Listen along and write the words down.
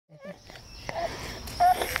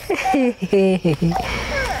Bye.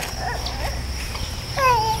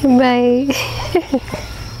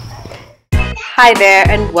 Hi there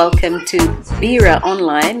and welcome to Biira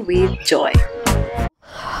Online with Joy.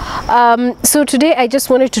 So today I just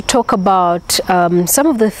wanted to talk about some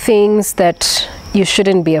of the things that you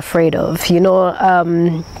shouldn't be afraid of. You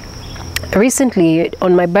know, recently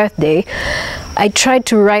on my birthday, I tried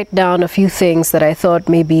to write down a few things that I thought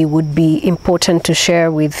maybe would be important to share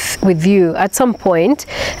with you at some point,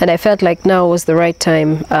 and I felt like now was the right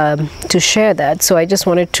time to share that. So I just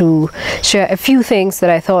wanted to share a few things that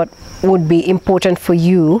I thought would be important for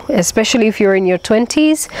you, especially if you're in your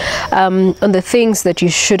 20s, on the things that you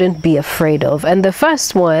shouldn't be afraid of. And the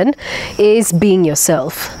first one is being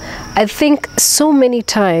yourself. I think so many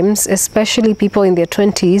times, especially people in their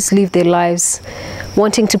 20s, live their lives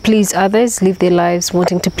wanting to please others, live their lives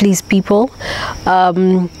wanting to please people.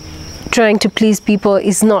 Trying to please people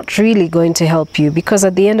is not really going to help you, because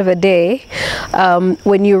at the end of the day,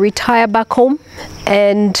 when you retire back home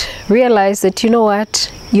and realize that, you know what,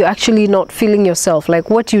 you're actually not feeling yourself, like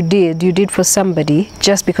what you did for somebody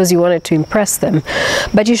just because you wanted to impress them.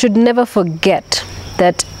 But you should never forget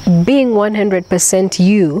that being 100%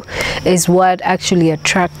 you is what actually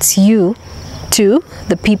attracts you to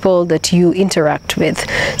the people that you interact with.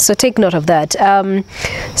 So take note of that.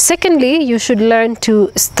 Secondly, you should learn to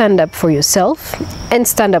stand up for yourself and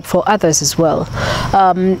stand up for others as well.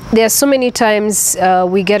 There are so many times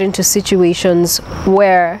we get into situations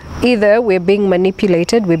where either we're being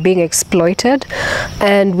manipulated, we're being exploited,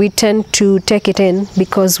 and we tend to take it in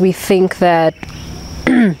because we think that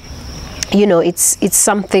you know, it's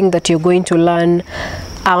something that you're going to learn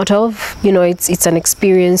out of. You know, it's an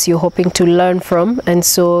experience you're hoping to learn from, and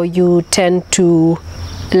so you tend to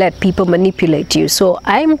let people manipulate you. So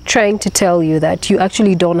I'm trying to tell you that you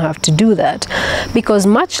actually don't have to do that, because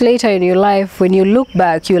much later in your life, when you look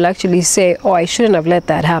back, you'll actually say, oh, I shouldn't have let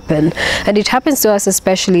that happen. And it happens to us,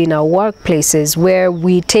 especially in our workplaces, where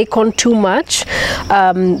we take on too much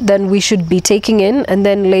than we should be taking in, and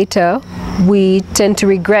then later we tend to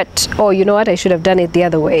regret, oh, you know what, I should have done it the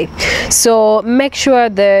other way. So make sure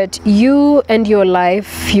that you and your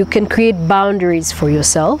life, you can create boundaries for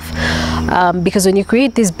yourself, because when you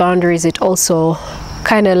create these boundaries, it also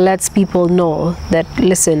kind of lets people know that,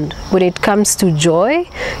 listen, when it comes to Joy,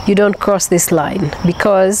 you don't cross this line,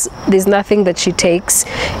 because there's nothing that she takes.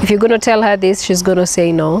 If you're going to tell her this, she's going to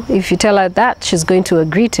say no. If you tell her that, she's going to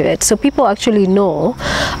agree to it. So people actually know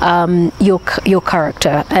your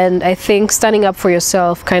character, and I think standing up for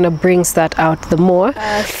yourself kind of brings that out the more.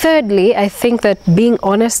 Thirdly, I think that being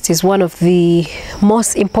honest is one of the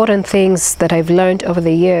most important things that I've learned over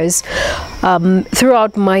the years,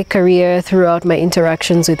 throughout my career, throughout my interactions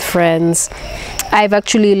with friends. I've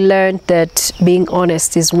actually learned that being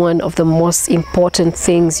honest is one of the most important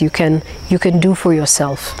things you can do for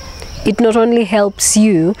yourself. It not only helps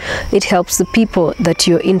you, it helps the people that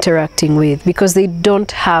you're interacting with, because they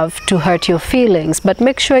don't have to hurt your feelings. But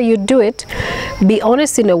make sure you do it, be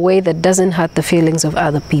honest in a way that doesn't hurt the feelings of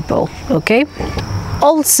other people, okay?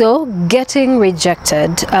 Also, getting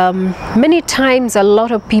rejected. Many times a lot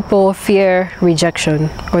of people fear rejection,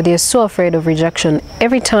 or they're so afraid of rejection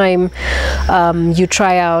every time you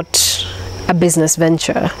try out a business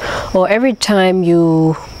venture, or every time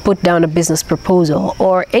you put down a business proposal,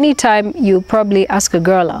 or anytime you probably ask a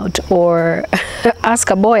girl out or ask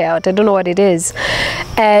a boy out, I don't know what it is,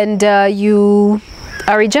 and you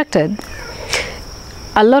are rejected.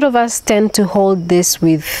 A lot of us tend to hold this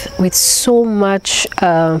with so much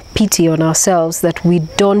pity on ourselves that we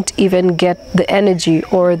don't even get the energy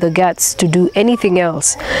or the guts to do anything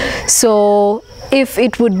else. So if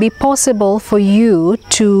it would be possible for you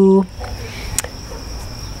to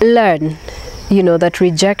learn, you know, that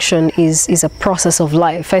rejection is a process of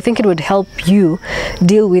life, I think it would help you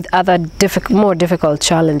deal with other more difficult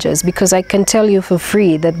challenges, because I can tell you for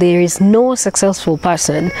free that there is no successful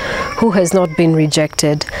person who has not been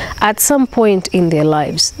rejected. At some point in their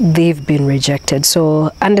lives, they've been rejected.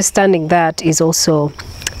 So understanding that is also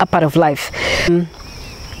a part of life.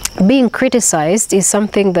 Being criticized is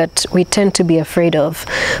something that we tend to be afraid of.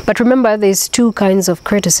 But remember, there's two kinds of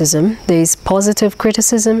criticism. There's positive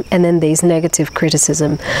criticism, and then there's negative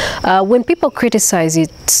criticism. When people criticize,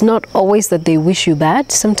 it's not always that they wish you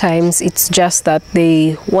bad. Sometimes it's just that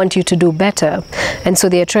they want you to do better. And so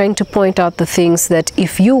they're trying to point out the things that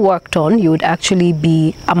if you worked on, you would actually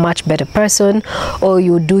be a much better person, or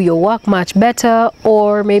you would do your work much better,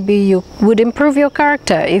 or maybe you would improve your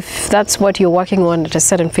character if that's what you're working on at a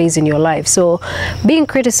certain phase in your life. So being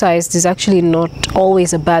criticized is actually not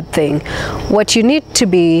always a bad thing. What you need to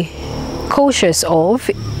be cautious of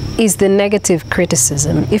is the negative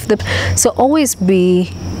criticism. So always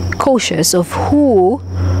be cautious of who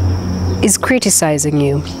is criticizing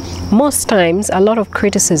you. Most times, a lot of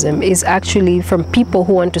criticism is actually from people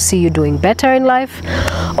who want to see you doing better in life,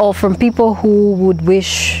 or from people who would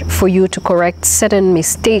wish for you to correct certain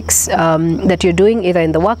mistakes that you're doing, either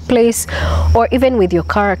in the workplace or even with your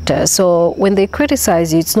character. So when they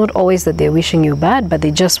criticize you, it's not always that they're wishing you bad, but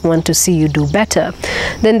they just want to see you do better.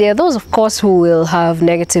 Then there are those, of course, who will have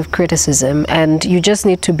negative criticism, and you just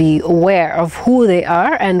need to be aware of who they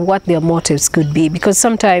are and what their motives could be, because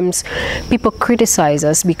sometimes people criticize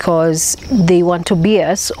us because they want to be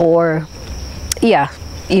us, or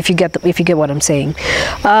if you get what I'm saying.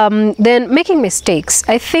 Then making mistakes.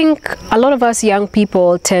 I think a lot of us young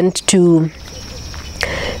people tend to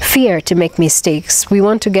fear to make mistakes. We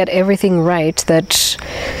want to get everything right, that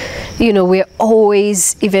we're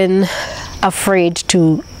always even afraid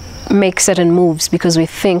to make certain moves because we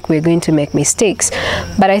think we're going to make mistakes.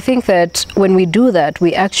 But I think that when we do that,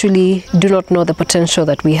 we actually do not know the potential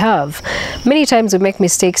that we have. Many times we make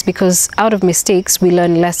mistakes because out of mistakes we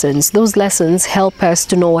learn lessons. Those lessons help us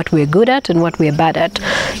to know what we're good at and what we're bad at.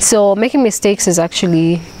 So making mistakes is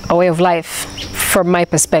actually a way of life. From my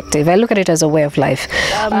perspective, I look at it as a way of life.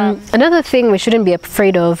 Another thing we shouldn't be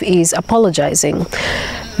afraid of is apologizing.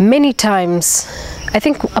 Many times I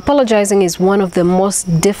think apologizing is one of the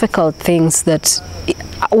most difficult things that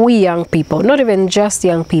we young people, not even just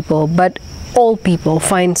young people, but all people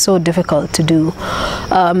find so difficult to do.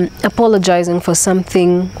 Apologizing for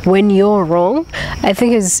something when you're wrong, I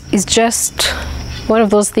think is just one of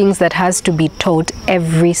those things that has to be taught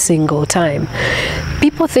every single time.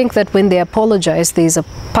 People think that when they apologize, there's a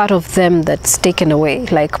part of them that's taken away,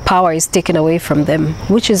 like power is taken away from them,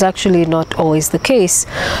 which is actually not always the case.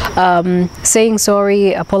 Saying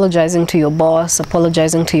sorry, apologizing to your boss,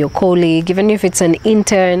 apologizing to your colleague, even if it's an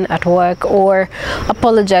intern at work, or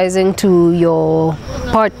apologizing to your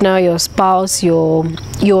partner, your spouse,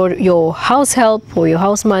 your house help or your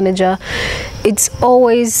house manager, it's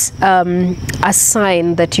always a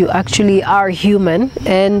sign that you actually are human,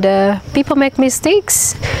 and people make mistakes.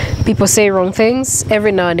 People say wrong things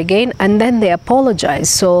every now and again, and then they apologize.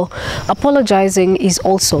 So apologizing is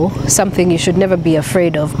also something you should never be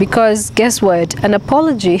afraid of, because guess what? An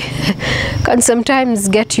apology can sometimes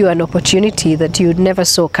get you an opportunity that you never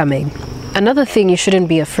saw coming. Another thing you shouldn't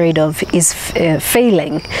be afraid of is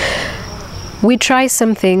failing. We try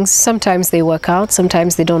some things, sometimes they work out,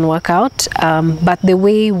 sometimes they don't work out, but the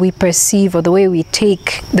way we perceive or the way we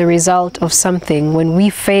take the result of something when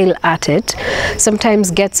we fail at it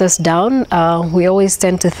sometimes gets us down. We always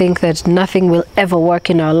tend to think that nothing will ever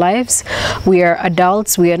work in our lives. We are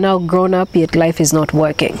adults, we are now grown up, yet life is not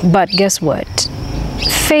working. But guess what?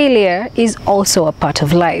 Failure is also a part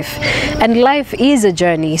of life, and life is a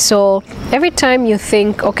journey. So every time you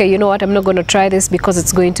think, okay, you know what, I'm not going to try this because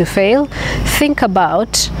it's going to fail, think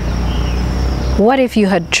about what if you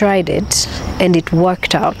had tried it and it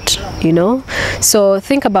worked out, So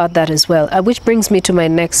think about that as well, which brings me to my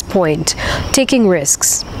next point: taking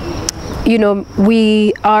risks.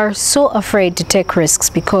 We are so afraid to take risks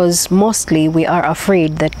because mostly we are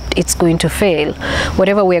afraid that it's going to fail.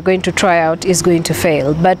 Whatever we are going to try out is going to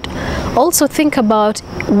fail. But also think about,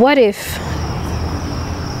 what if,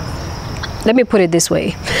 let me put it this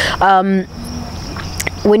way,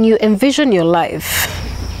 when you envision your life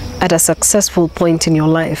at a successful point in your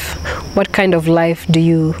life, what kind of life do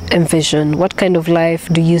you envision? What kind of life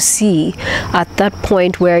do you see at that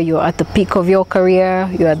point where you're at the peak of your career,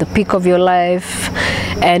 you're at the peak of your life,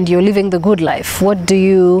 and you're living the good life? What do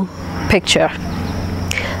you picture?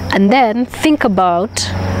 And then think about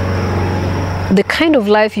the kind of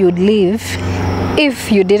life you would live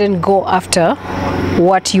if you didn't go after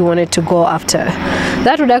what you wanted to go after.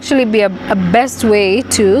 That would actually be a best way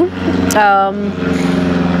to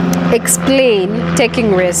explain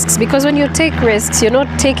taking risks, because when you take risks, you're not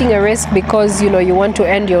taking a risk because you want to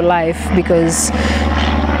end your life, because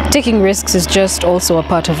taking risks is just also a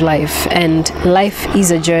part of life, and life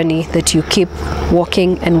is a journey that you keep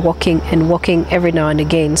walking and walking and walking every now and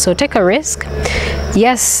again. So take a risk.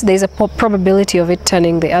 Yes, there's a probability of it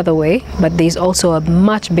turning the other way, but there's also a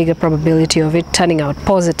much bigger probability of it turning out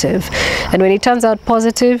positive. And when it turns out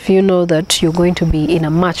positive, you know that you're going to be in a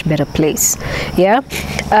much better place.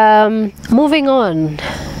 Moving on.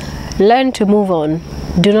 Learn to move on.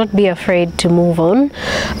 Do not be afraid to move on,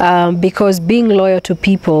 because being loyal to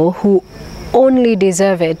people who only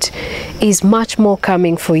deserve it is much more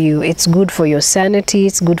calming for you. It's good for your sanity,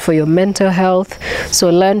 it's good for your mental health. So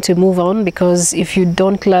learn to move on, because if you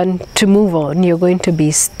don't learn to move on, you're going to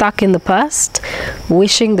be stuck in the past,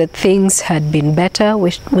 wishing that things had been better,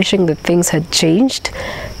 wishing that things had changed,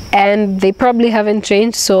 and they probably haven't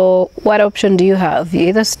changed. So what option do you have? You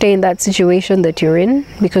either stay in that situation that you're in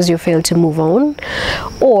because you failed to move on,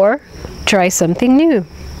 or try something new.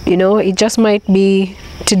 You know, it just might be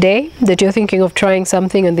today that you're thinking of trying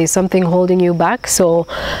something and there's something holding you back. So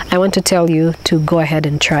I want to tell you to go ahead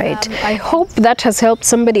and try it. I hope that has helped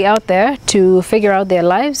somebody out there to figure out their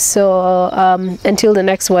lives. So until the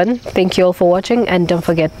next one, thank you all for watching, and don't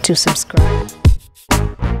forget to subscribe.